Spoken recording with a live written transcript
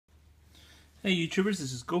Hey YouTubers,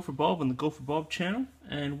 this is Go for Bob on the Go for Bob channel,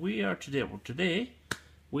 and we are today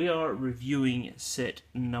we are reviewing set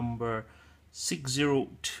number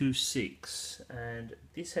 6026, and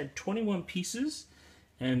this had 21 pieces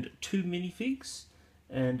and 2 minifigs,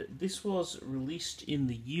 and this was released in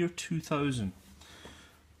the year 2000.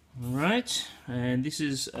 Alright, and this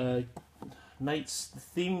is the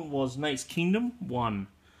theme was Knight's Kingdom 1.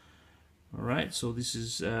 Alright, so this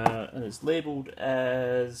is and it's labeled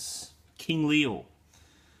as King Leo.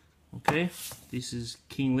 Okay, this is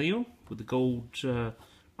King Leo with the gold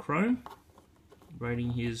crown,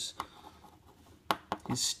 riding his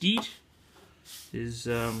steed, his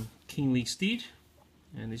kingly steed,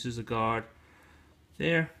 and this is a guard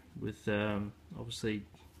there with obviously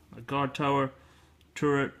a guard tower,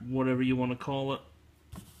 turret, whatever you want to call it.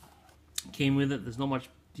 Came with it. There's not much,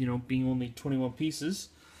 being only 21 pieces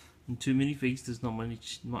and 2 minifigs. There's not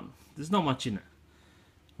much in it.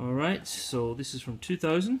 Alright, so this is from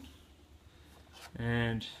 2000,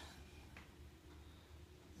 and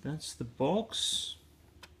that's the box.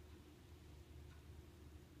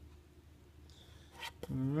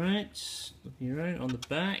 Alright, looking around on the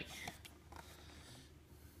back,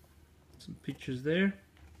 some pictures there,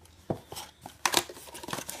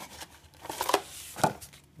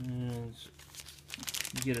 and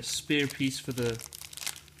you get a spare piece for the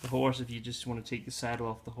horse. If you just want to take the saddle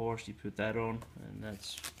off the horse, you put that on, and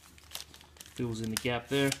that's fills in the gap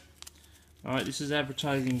there. Alright, this is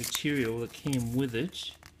advertising material that came with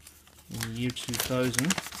it in the year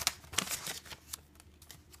 2000.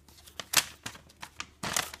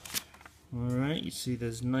 Alright, you see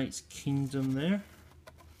there's Knight's Kingdom there,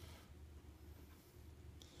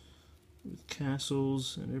 with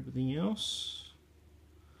castles and everything else.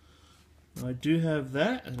 I do have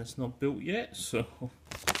that, and it's not built yet, so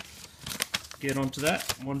get onto that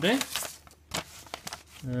one day.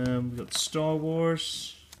 We've got Star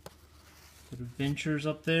Wars, got Adventures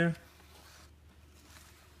up there.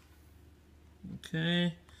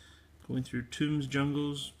 Okay, going through tombs,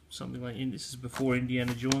 jungles, something like this is before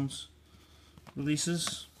Indiana Jones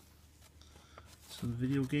releases. Some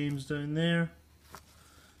video games down there,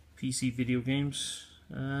 PC video games.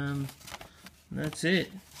 And that's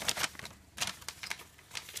it.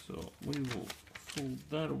 So we will fold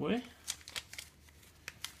that away,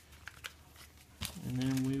 and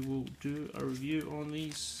then we will do a review on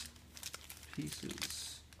these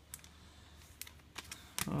pieces.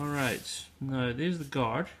 Alright, now there's the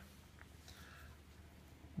guard.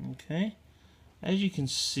 Okay, as you can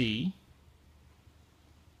see,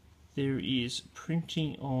 there is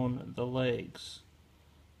printing on the legs.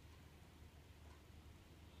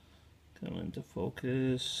 Come into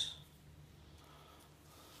focus.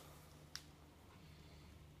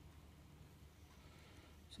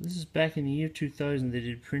 This is back in the year 2000. They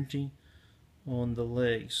did printing on the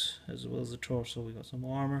legs as well as the torso. We got some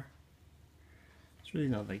armor. It's really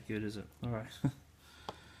not that good, is it? Alright.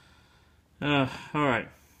 Alright.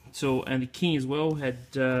 So, and the king as well had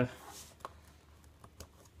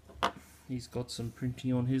he's got some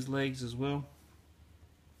printing on his legs as well.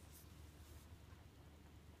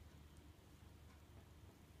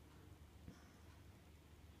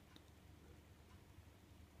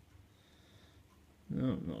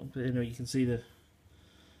 No, but you can see the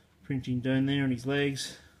printing down there on his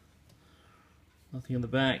legs. Nothing on the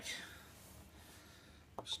back.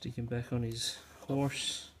 Sticking back on his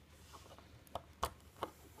horse.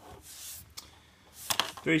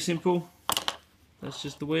 Very simple. That's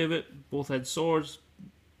just the way of it. Both had swords,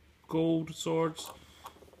 gold swords.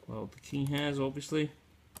 Well, the king has, obviously.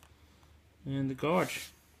 And the guard.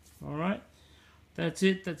 Alright. That's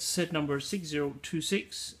it. That's set number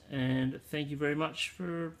 6026, and thank you very much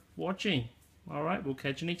for watching. Alright, we'll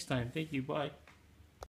catch you next time. Thank you. Bye.